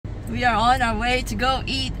We are on our way to go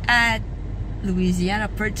eat at Louisiana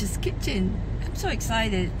Purchase Kitchen. I'm so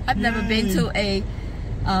excited. I've never been to a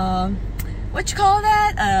what you call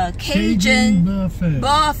that? A Cajun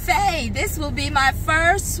Buffet. This will be my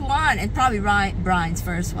first one, and probably Brian's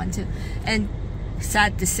first one too. And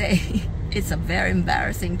sad to say, it's a very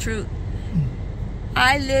embarrassing truth.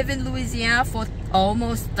 I live in Louisiana for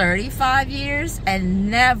almost 35 years and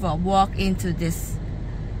never walked into this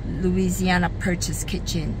Louisiana Purchase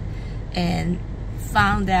Kitchen and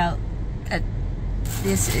found out that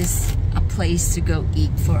this is a place to go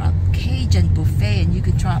eat for a Cajun buffet, and you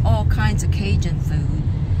can try all kinds of Cajun food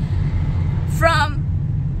from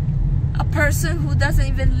a person who doesn't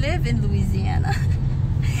even live in Louisiana.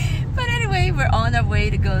 But anyway, we're on our way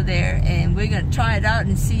to go there, and we're gonna try it out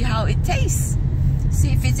and see how it tastes,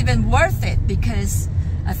 see if it's even worth it, because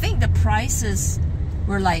I think the prices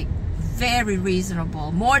were like very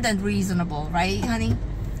reasonable, more than reasonable, right honey?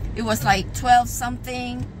 It was like 12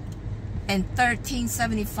 something and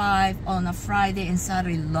 $13.75 on a Friday and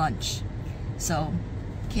Saturday lunch. So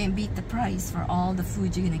can't beat the price for all the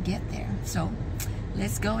food you're gonna get there. So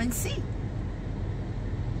let's go and see.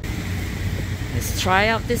 Let's try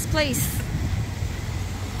out this place.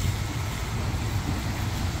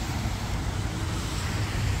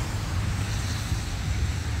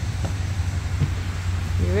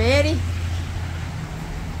 You ready?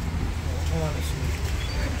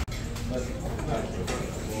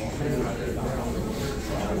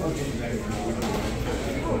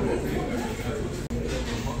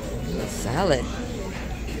 Salad.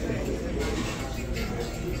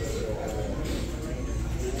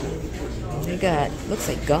 We got, looks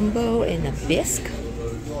like gumbo and a bisque.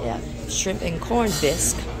 Yeah, shrimp and corn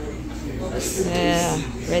bisque. Yeah,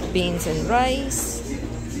 red beans and rice.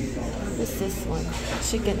 What's this one?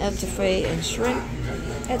 Chicken etouffee and shrimp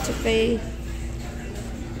etouffee.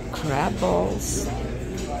 Crab balls.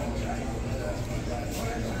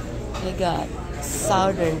 We got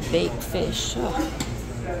southern baked fish. Oh.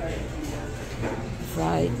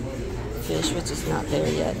 Fried fish, which is not there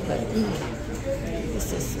yet, but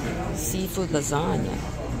this is seafood lasagna.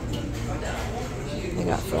 I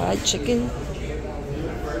got fried chicken.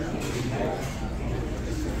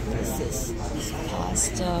 This is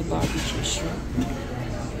pasta, barbecue shrimp.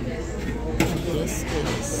 This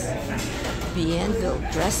is Bienville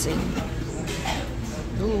dressing.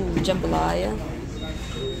 Ooh, jambalaya.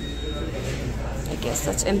 I guess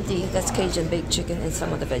that's empty. That's Cajun baked chicken and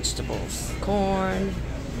some of the vegetables. Corn,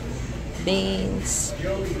 beans,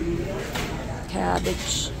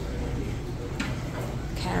 cabbage,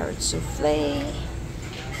 carrot souffle,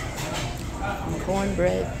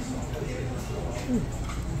 cornbread,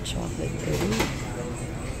 chocolate pudding,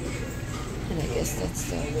 and I guess that's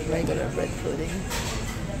the regular bread pudding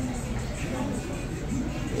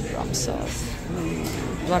with rum sauce.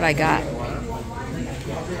 What I got.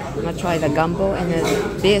 I'm gonna try the gumbo and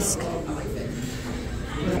the bisque.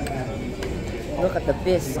 Look at the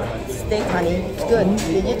bisque. Steak, honey. It's good.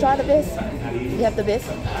 Did you try the bisque? You have the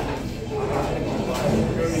bisque?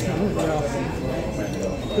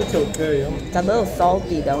 It's okay. It's a little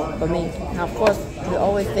salty though for me. Now of course you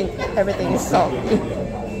always think everything is salty,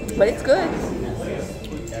 but it's good.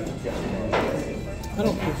 I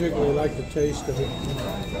don't particularly like the taste of it.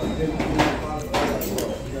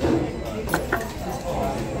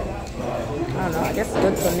 I don't know, I guess it's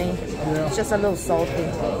good for me. Yeah. It's just a little salty.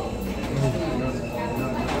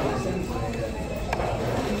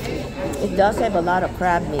 It does have a lot of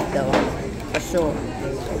crab meat though, for sure.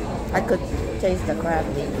 I could taste the crab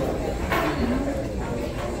meat.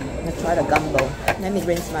 Let's try the gumbo. Let me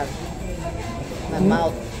rinse my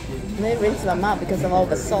mouth. Let me rinse my mouth because of all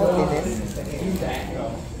the saltiness.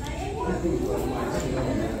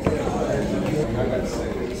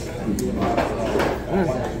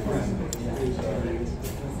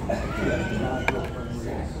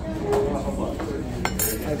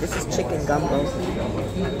 Oh, this is chicken gumbo.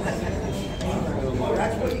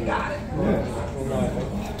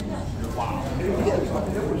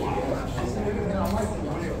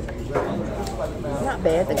 Not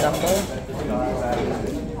bad, the gumbo.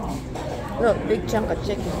 Look, big chunk of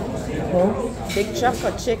chicken. Big chunk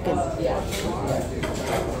of chicken.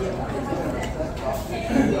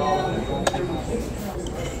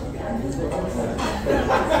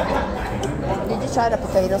 Did you try the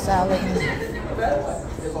potato salad?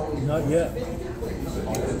 Not yet.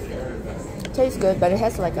 It tastes good, but it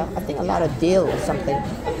has like I think a lot of dill or something.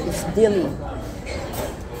 It's dilly.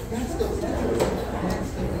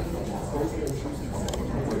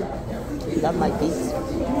 Love my beef.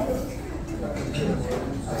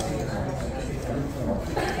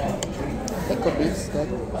 Pickle beef's good.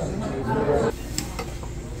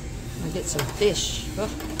 I'll get some fish. Oh.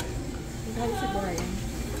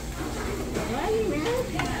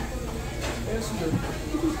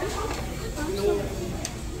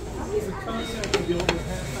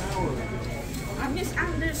 I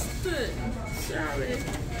misunderstood. Sorry.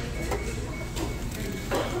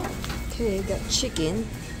 Okay, got chicken.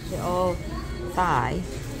 They're all thigh.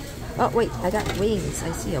 Oh wait, I got wings.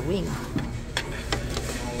 I see a wing.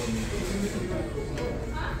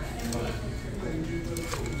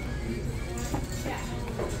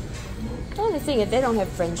 The only thing is they don't have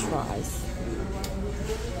French fries.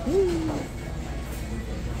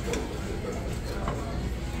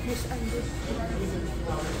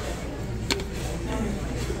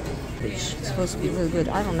 Which is supposed to be really good.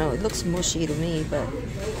 I don't know. It looks mushy to me, but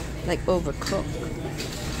like overcooked.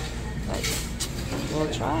 But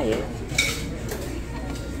we'll try it.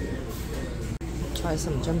 Try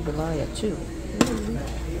some jambalaya too.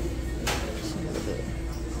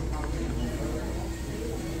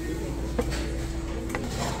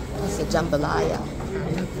 It's a jambalaya.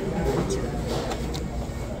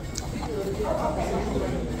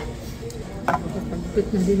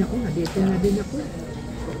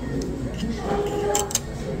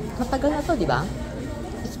 Matagal na to, di ba?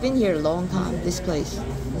 It's been here a long time, this place.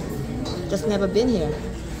 Just never been here.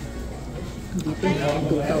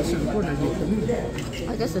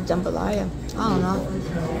 I guess the jambalaya. I don't know.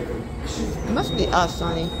 It must be us,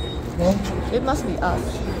 honey. Huh? It must be us.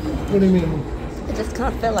 What do you mean? It just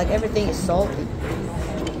kind of felt like everything is salty.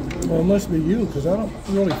 Well, it must be you, because I don't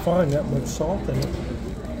really find that much salt in it.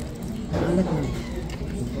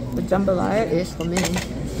 The jambalaya is for me.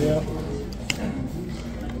 Yeah.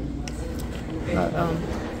 But,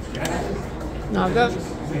 no, I guess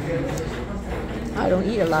I don't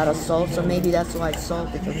eat a lot of salt, so maybe that's why it's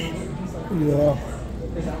salty for me. Yeah.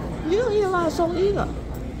 You don't eat a lot of salt either.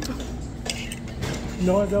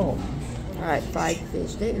 No, I don't. All right, fried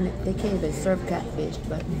fish. They can't even serve catfish,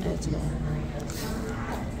 but that's good.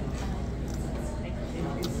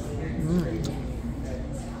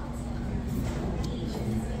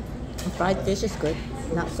 Fried fish is good,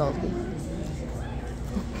 not salty.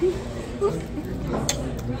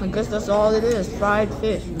 I guess that's all it is, fried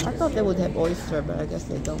fish. I thought they would have oyster, but I guess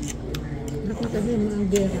they don't.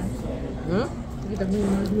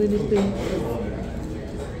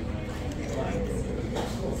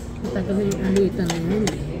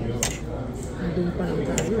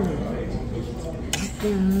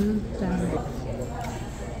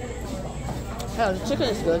 Oh, the chicken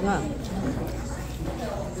is good, huh?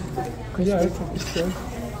 Yeah, it's good.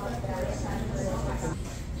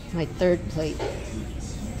 My third plate.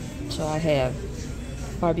 So I have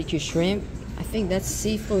barbecue shrimp. I think that's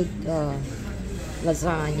seafood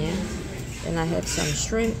lasagna. And I have some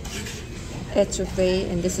shrimp etouffee,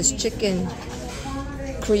 and this is chicken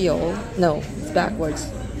Creole. No, it's backwards.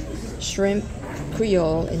 Shrimp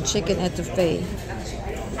Creole and chicken etouffee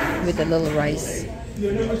with a little rice.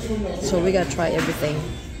 So we gotta try everything.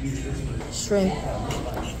 Shrimp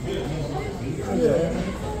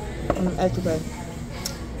etouffee.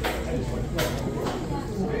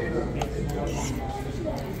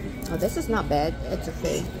 Oh, this is not bad.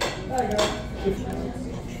 Etouffee.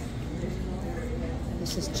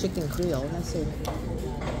 This is chicken Creole. That's it.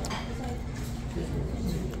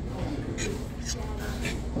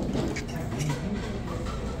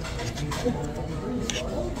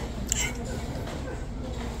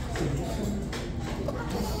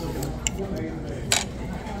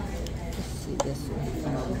 Let's see this one.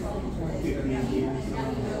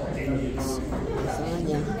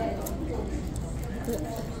 Lasagna.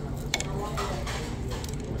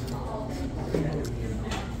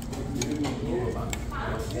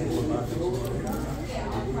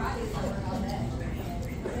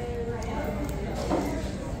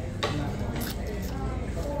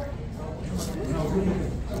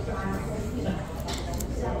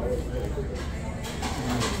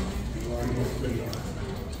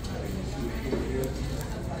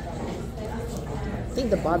 I think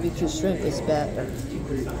the barbecue shrimp is better.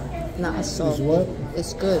 Not as salty. Is what?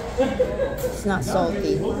 It's good. It's not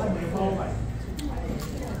salty.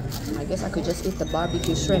 I guess I could just eat the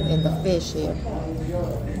barbecue shrimp and the fish here.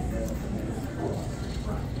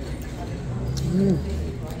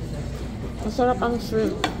 Masarap ang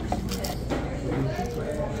shrimp.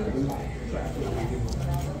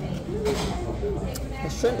 The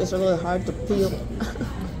shrimp is a little hard to peel.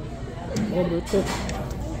 Overcooked.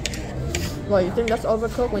 Well, you think that's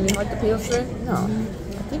overcooked when you hard to peel shrimp? No.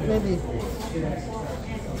 I think maybe.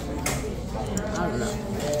 I don't know.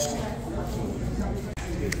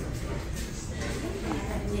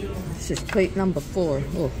 This is plate number 4.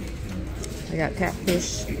 Oh, I got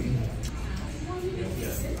catfish,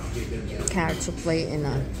 carrot souffle, and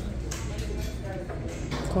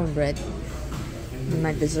cornbread. And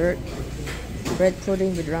my dessert, bread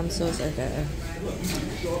pudding with rum sauce. Okay.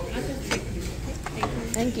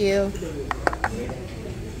 Thank you.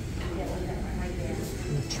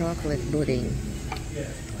 And chocolate pudding.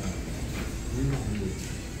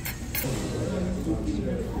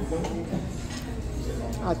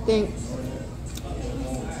 I think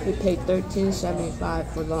we paid $13.75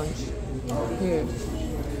 for lunch here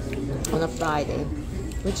on a Friday,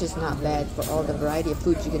 which is not bad for all the variety of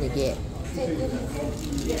food you're gonna get.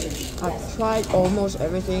 I've tried almost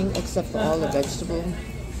everything except for all the vegetables.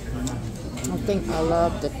 I think I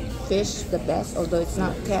love the fish the best, although it's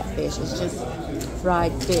not catfish, it's just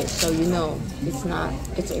fried fish, so you know it's not,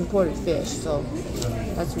 it's an imported fish, so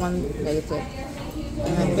that's one negative.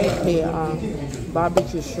 And I think the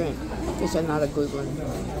barbecue shrimp is another good one.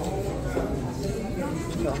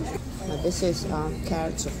 So, now this is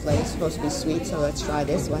carrot souffle. It's supposed to be sweet, so let's try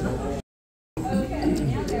this one.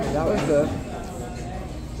 That was good.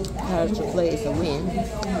 Carrot souffle is a win.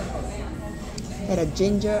 Had a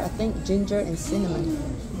ginger, I think ginger and cinnamon.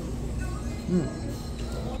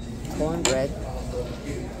 Cornbread.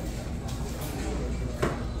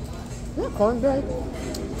 Is that cornbread?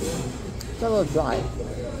 It's a little dry. I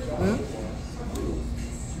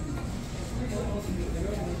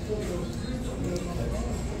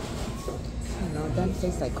don't know, it doesn't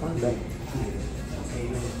taste like cornbread.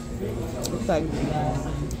 It's like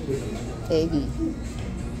eggy.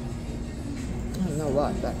 I don't know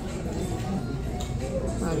what, but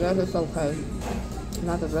I guess it's okay.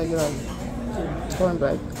 Not the regular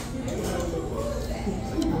cornbread.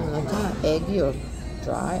 Kind of eggy or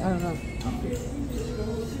dry, I don't know.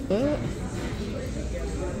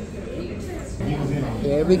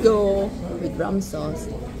 Here we go with rum sauce.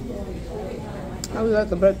 How do you like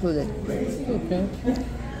the bread pudding? Okay.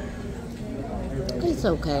 It's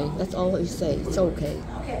okay. That's all you say. It's okay.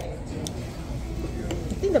 I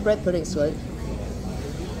think the bread pudding's good.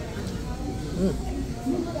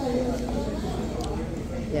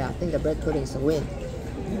 Yeah, I think the bread pudding's a win.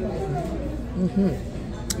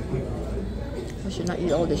 I should not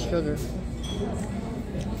eat all this sugar.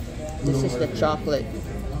 This is the chocolate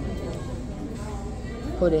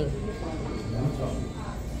pudding.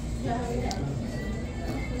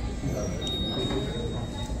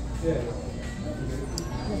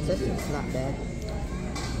 This is not bad.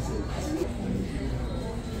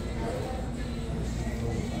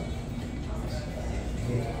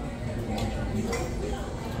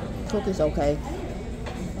 Cook is okay.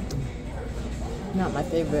 Not my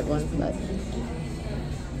favorite one, but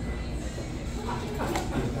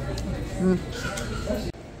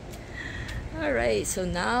all right, so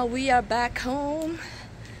now we are back home,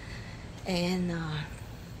 and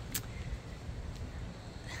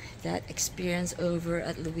that experience over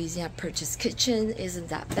at Louisiana Purchase Kitchen isn't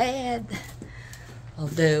that bad,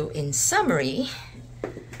 although in summary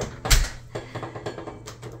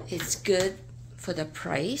it's good for the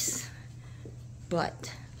price,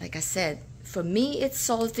 but like I said, for me it's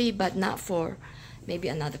salty, but not for maybe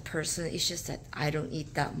another person. It's just that I don't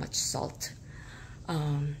eat that much salt.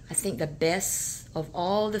 I think the best of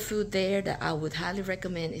all the food there that I would highly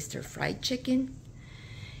recommend is their fried chicken,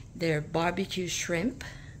 their barbecue shrimp,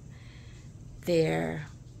 their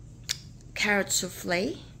carrot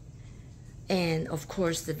souffle, and of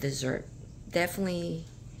course the dessert. Definitely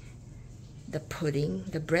the pudding,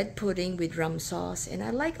 the bread pudding with rum sauce, and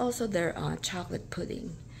I like also their chocolate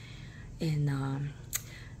pudding. And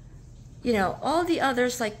you know, all the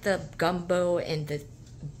others like the gumbo and the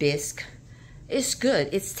bisque, it's good,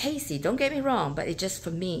 it's tasty, don't get me wrong, but it just,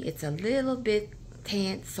 for me, it's a little bit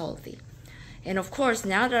salty. And of course,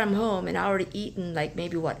 now that I'm home and I already eaten like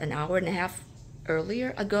maybe what, an hour and a half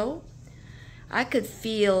earlier ago, I could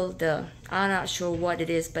feel the, I'm not sure what it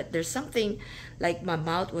is, but there's something like my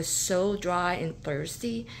mouth was so dry and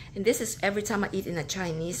thirsty. And this is every time I eat in a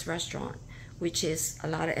Chinese restaurant, which is a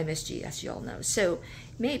lot of MSG, as you all know. So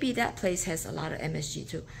maybe that place has a lot of MSG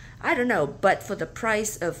too. I don't know, but for the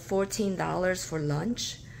price of $14 for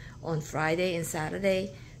lunch on Friday and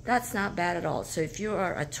Saturday, that's not bad at all. So if you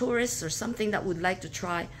are a tourist or something that would like to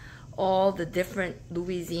try all the different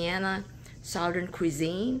Louisiana Southern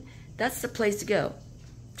cuisine, that's the place to go.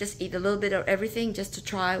 Just eat a little bit of everything just to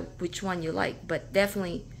try which one you like. But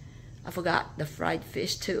definitely, I forgot, the fried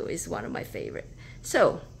fish too is one of my favorite.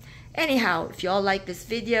 So anyhow, if y'all like this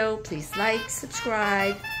video, please like,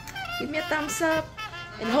 subscribe, give me a thumbs up,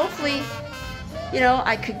 and hopefully, you know,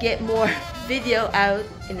 I could get more video out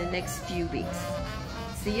in the next few weeks.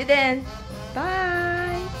 See you then.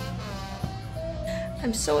 Bye.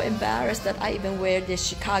 I'm so embarrassed that I even wear this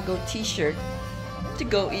Chicago t-shirt to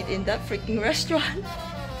go eat in that freaking restaurant.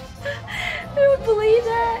 I don't believe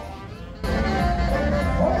that.